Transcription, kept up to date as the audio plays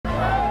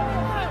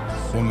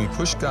When we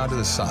push God to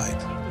the side,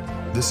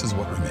 this is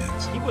what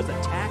remains. He was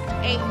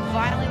attacked. A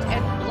violent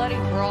and bloody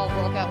brawl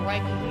broke out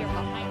right here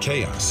behind.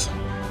 Chaos,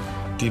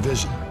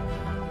 division,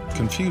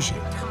 confusion,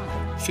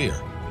 fear.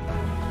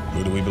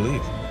 Who do we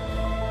believe?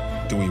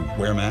 Do we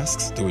wear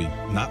masks? Do we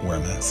not wear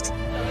masks?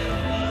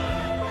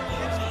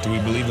 Do we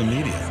believe the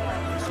media?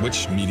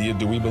 Which media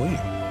do we believe?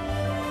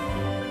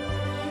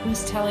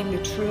 Who's telling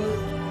the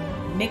truth?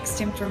 Mixed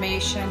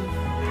information.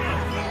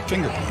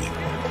 Finger pointing.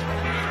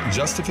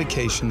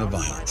 Justification of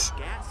violence.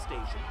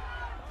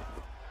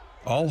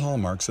 All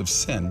hallmarks of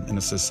sin in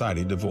a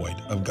society devoid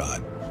of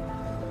God.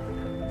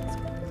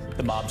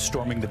 The mob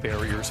storming the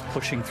barriers,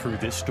 pushing through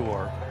this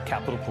door,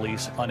 Capitol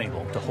Police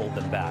unable to hold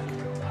them back.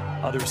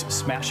 Others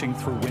smashing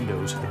through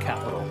windows of the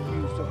Capitol.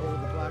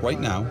 Right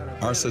now,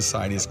 our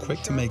society is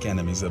quick to make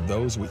enemies of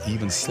those we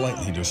even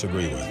slightly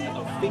disagree with.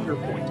 A finger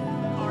pointing.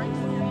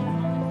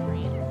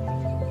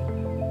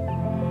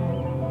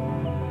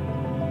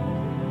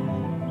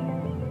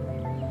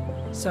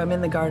 So I'm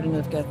in the Garden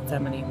of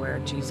Gethsemane where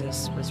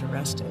Jesus was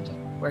arrested,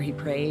 where he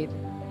prayed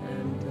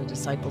and the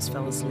disciples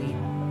fell asleep,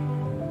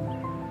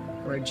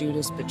 where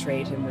Judas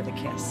betrayed him with a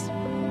kiss.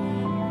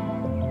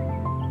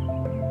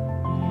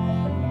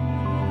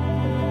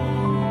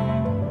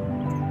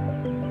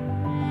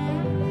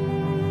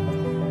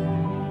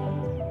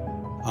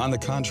 On the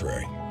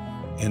contrary,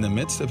 in the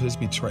midst of his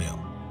betrayal,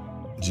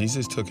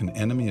 Jesus took an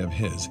enemy of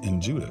his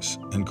in Judas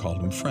and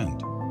called him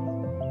friend.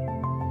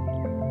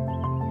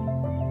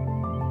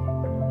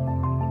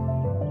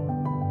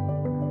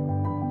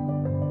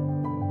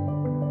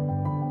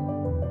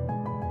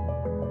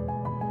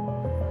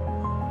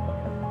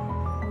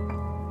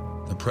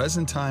 The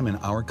present time in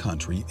our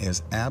country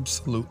is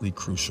absolutely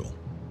crucial.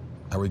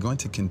 Are we going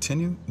to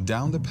continue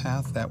down the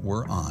path that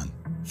we're on,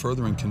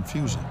 furthering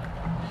confusion,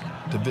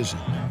 division,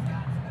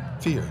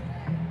 fear,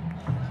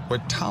 where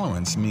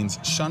tolerance means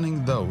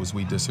shunning those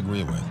we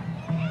disagree with?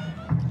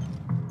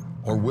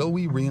 Or will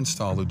we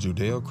reinstall the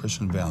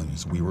Judeo-Christian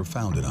values we were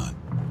founded on?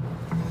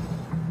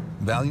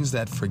 Values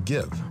that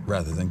forgive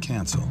rather than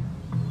cancel.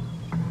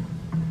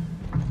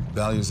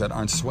 Values that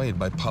aren't swayed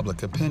by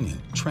public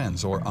opinion,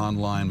 trends, or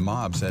online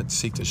mobs that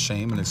seek to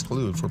shame and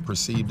exclude for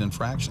perceived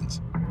infractions.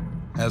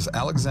 As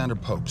Alexander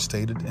Pope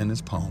stated in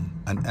his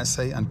poem, An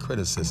Essay on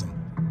Criticism,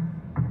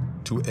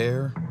 to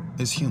err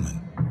is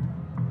human,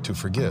 to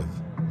forgive,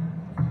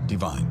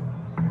 divine.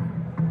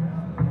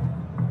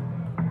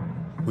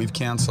 We've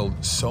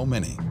canceled so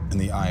many in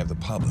the eye of the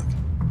public,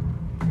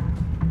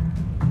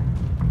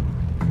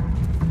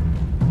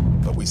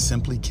 but we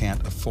simply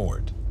can't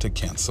afford to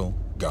cancel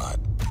God.